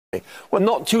Well,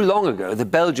 not too long ago, the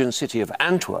Belgian city of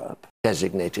Antwerp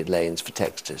designated lanes for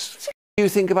texters. What do you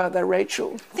think about that,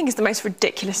 Rachel? I think it's the most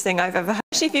ridiculous thing I've ever heard.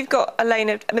 Actually, if you've got a lane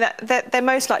of... I mean, they're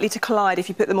most likely to collide if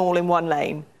you put them all in one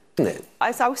lane. Isn't it?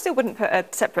 I still wouldn't put a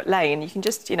separate lane. You can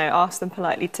just, you know, ask them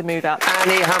politely to move out.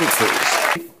 Annie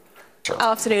Humphreys.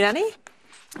 Afternoon, Annie.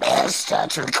 May I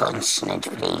start with consonant,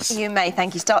 please? You may,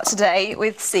 thank you. Start today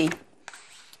with C.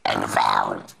 And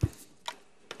vowel.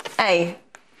 A.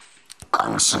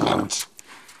 Consonant.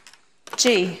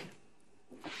 G.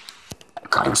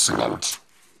 Consonant.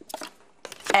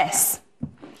 S.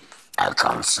 A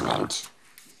consonant.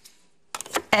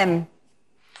 M.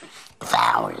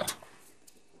 Vowel.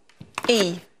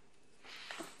 E.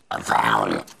 A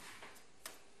vowel.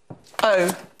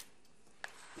 O.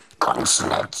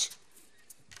 Consonant.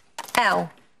 L.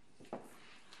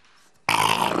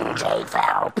 And a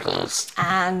vowel, please.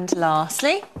 And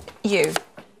lastly, U.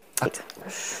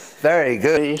 Very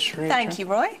good. Thank you,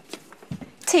 Roy.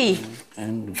 T.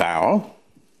 And vowel.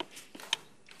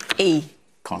 E.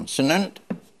 Consonant.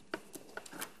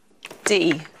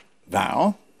 D.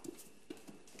 Vowel.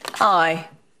 I.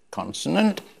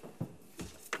 Consonant.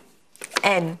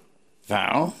 N.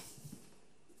 Vowel.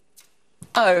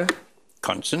 O.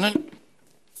 Consonant.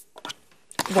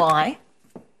 Y.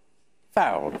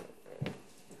 Vowel.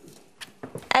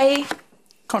 A.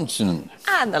 Consonant.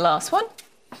 And the last one,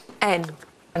 N.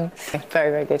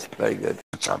 Very, very good. Very good.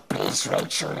 So please,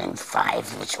 Rachel, and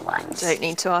 5 little ones. Don't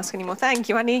need to ask any more. Thank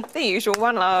you, Annie. The usual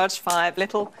 1 large, 5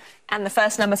 little. And the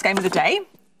first numbers game of the day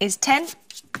is 10,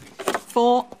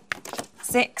 4,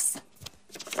 6,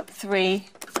 3,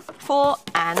 4,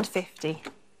 and 50.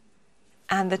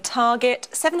 And the target,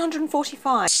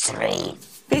 745. 3.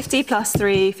 50 plus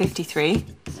 3, 53.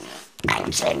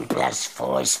 And 10 plus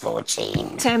 4 is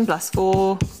 14. 10 plus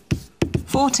 4,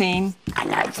 14.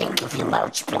 And I think if you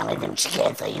multiply them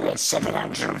together, you get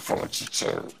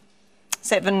 742.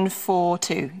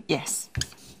 742, yes.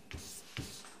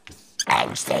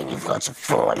 And then you've got a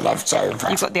 4 left over.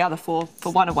 You've got the other 4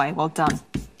 for 1 away. Well done.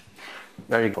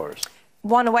 Very good.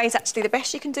 1 away is actually the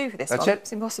best you can do for this That's one. it?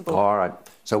 It's impossible. All right.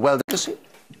 So well done.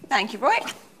 Thank you, Roy.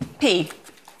 P.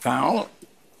 Vowel.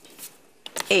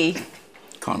 E.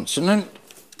 Consonant.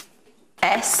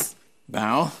 S.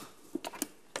 Vowel.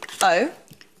 O.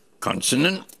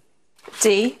 Consonant.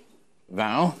 D.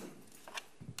 Vowel.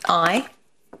 I.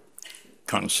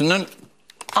 Consonant.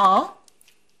 R.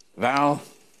 Vowel.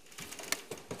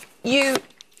 U.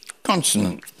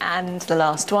 Consonant. And the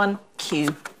last one,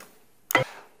 Q.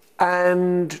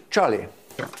 And Charlie.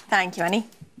 Thank you, Annie.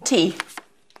 T.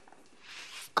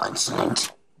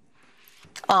 Consonant.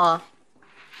 R.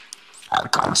 A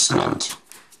consonant.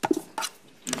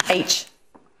 H.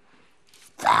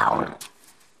 Vowel.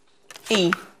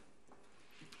 E.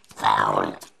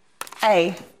 Vowel.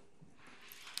 A.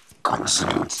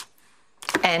 Consonant.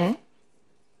 N.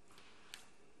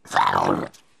 Vowel.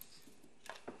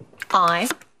 I.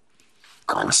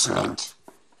 Consonant.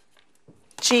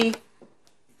 G.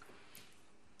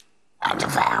 And a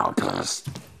vowel, please.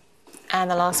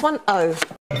 And the last one, O.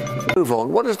 Move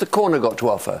on. What has the corner got to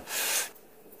offer?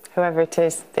 Whoever it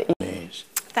is that you... Please.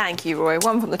 Thank you, Roy.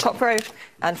 1 from the top row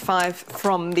and 5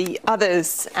 from the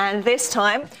others. And this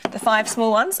time, the 5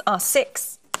 small ones are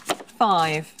 6,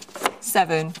 5,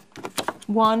 7,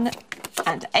 1,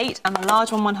 and 8, and the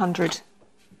large one, 100.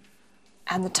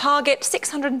 And the target,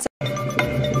 607.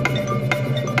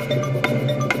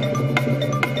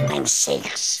 And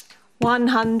 6.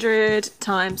 100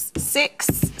 times 6,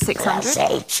 600. Plus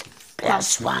 8.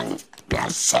 Plus 1.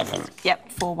 Plus 7.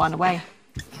 Yep, 4, 1 away.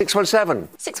 617.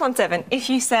 617. If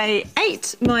you say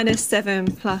 8 minus 7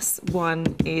 plus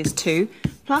 1 is 2,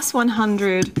 plus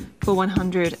 100 for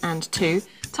 102,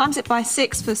 times it by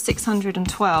 6 for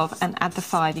 612, and add the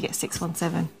 5, you get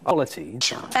 617. Quality.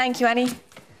 Thank you, Annie.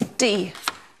 D.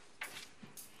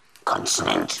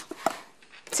 Consonant.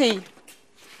 T.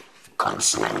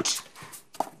 Consonant.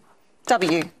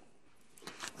 W.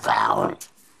 Vowel.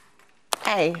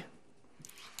 A.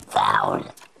 Vowel.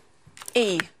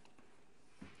 E.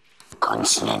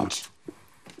 Consonant.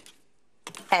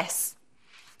 S.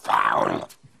 Vowel.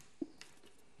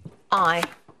 I.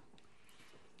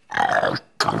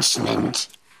 Consonant.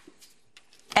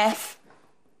 F.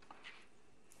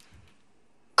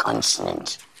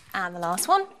 Consonant. And the last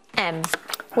one, M.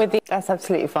 With the... That's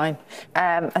absolutely fine.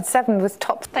 And 7 was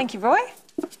top. Thank you, Roy.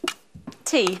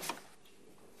 T.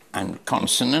 And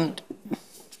consonant.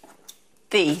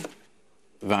 V.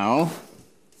 Vowel.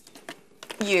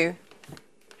 U.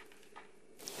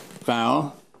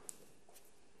 Vowel.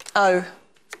 O.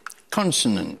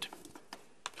 Consonant.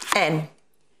 N.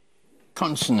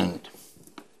 Consonant.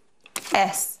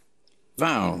 S.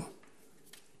 vowel,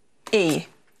 E.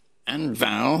 and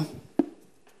vowel,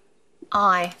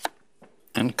 I.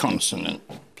 and consonant,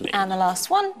 please. And the last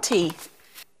one, T.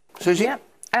 Susie? Yep.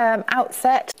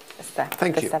 Outset.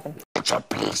 Thank you. 7. Good job,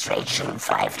 please, Rachel.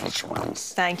 5 little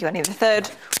ones. Thank you, Annie. The third,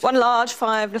 1 large,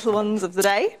 5 little ones of the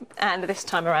day. And this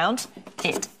time around,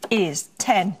 it is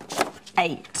 10,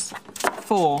 8,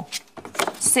 4,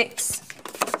 6,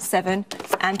 7,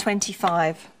 and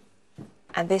 25.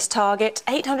 And this target,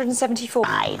 874.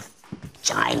 5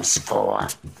 times 4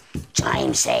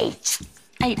 times 8.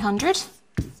 800,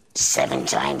 7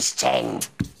 times 10.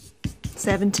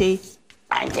 70.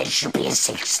 And there should be a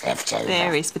 6 left over.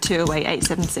 There is for 2 away,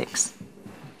 876.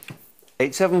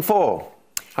 874.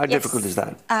 How difficult is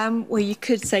that? Well, you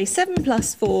could say 7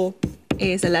 plus 4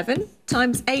 is 11,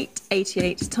 times 8,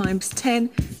 88, times 10,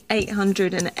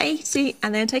 880,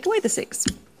 and then take away the 6.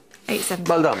 87.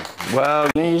 Well done. Well,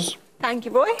 Please. Thank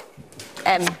you, Roy.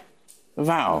 M.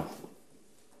 Vowel,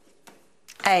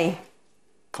 A.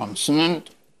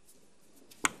 consonant,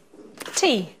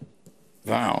 T.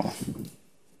 vowel,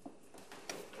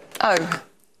 O.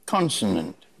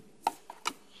 consonant,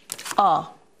 R.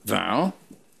 vowel,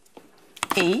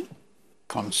 E.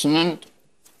 consonant,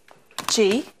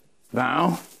 G.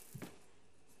 vowel,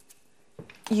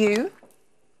 U.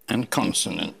 and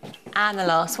consonant. And the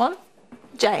last one,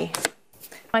 J.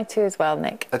 My 2 as well,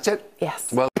 Nick. that's it.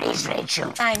 Yes. Well, Please,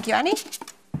 Rachel. Thank you, Annie.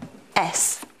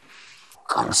 S.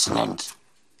 Consonant.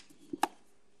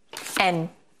 N.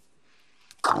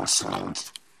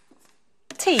 Consonant.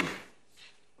 T.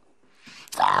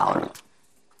 Vowel.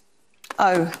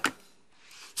 O.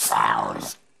 Vowel.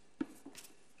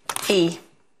 E.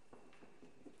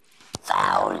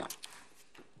 Vowel.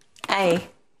 A.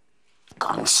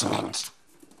 Consonant.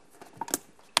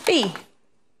 B.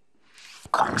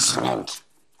 Consonant.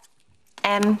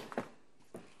 M.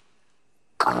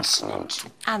 Consonant.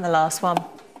 And the last one,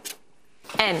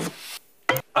 N.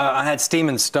 I had steam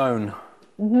and stone.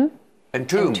 and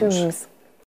tombs.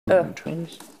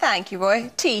 Tombs. Thank you,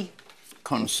 Roy. T.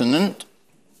 Consonant,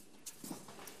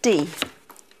 D.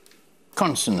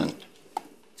 consonant,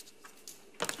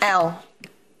 L.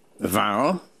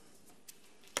 vowel,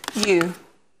 U.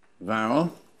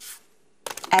 vowel,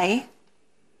 A.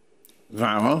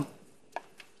 vowel,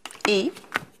 E.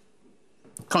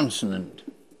 consonant,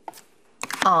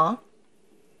 R.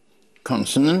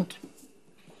 consonant,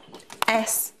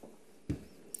 S.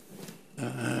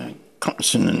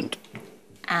 consonant,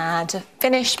 And to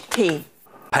finish, P.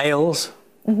 Pails.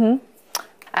 An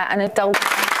adult.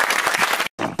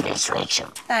 Please, Rachel.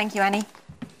 Thank you, Annie.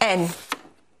 N.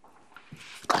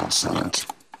 Consonant.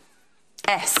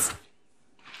 S.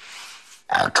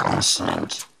 A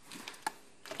consonant.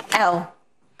 L.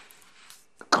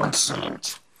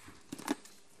 Consonant.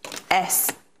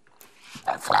 S.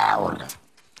 A vowel.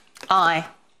 I.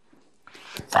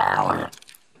 Vowel.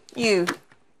 U.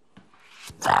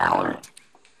 Vowel.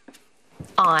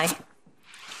 I.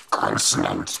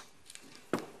 Consonant.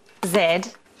 Z.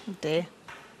 Oh dear.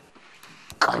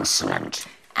 Consonant.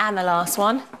 And the last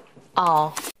one,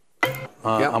 R.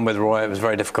 I'm with Roy. It was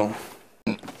very difficult.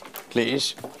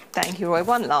 please. Thank you, Roy.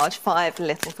 1 large, 5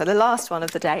 little for the last one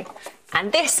of the day.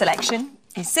 And this selection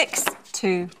is 6,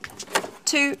 2,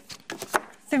 2,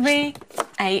 3,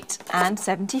 8, and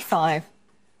 75.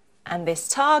 And this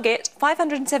target,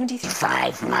 573.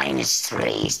 5 minus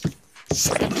 3,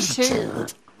 72.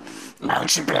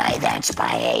 Multiply that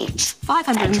by 8.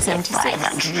 576.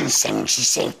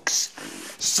 576.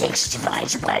 6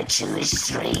 divided by 2 is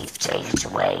 3. Take it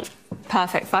away.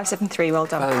 Perfect, 573, well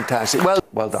done. Fantastic.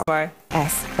 Well done. Roy. Our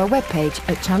webpage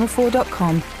at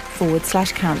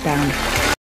channel4.com/countdown.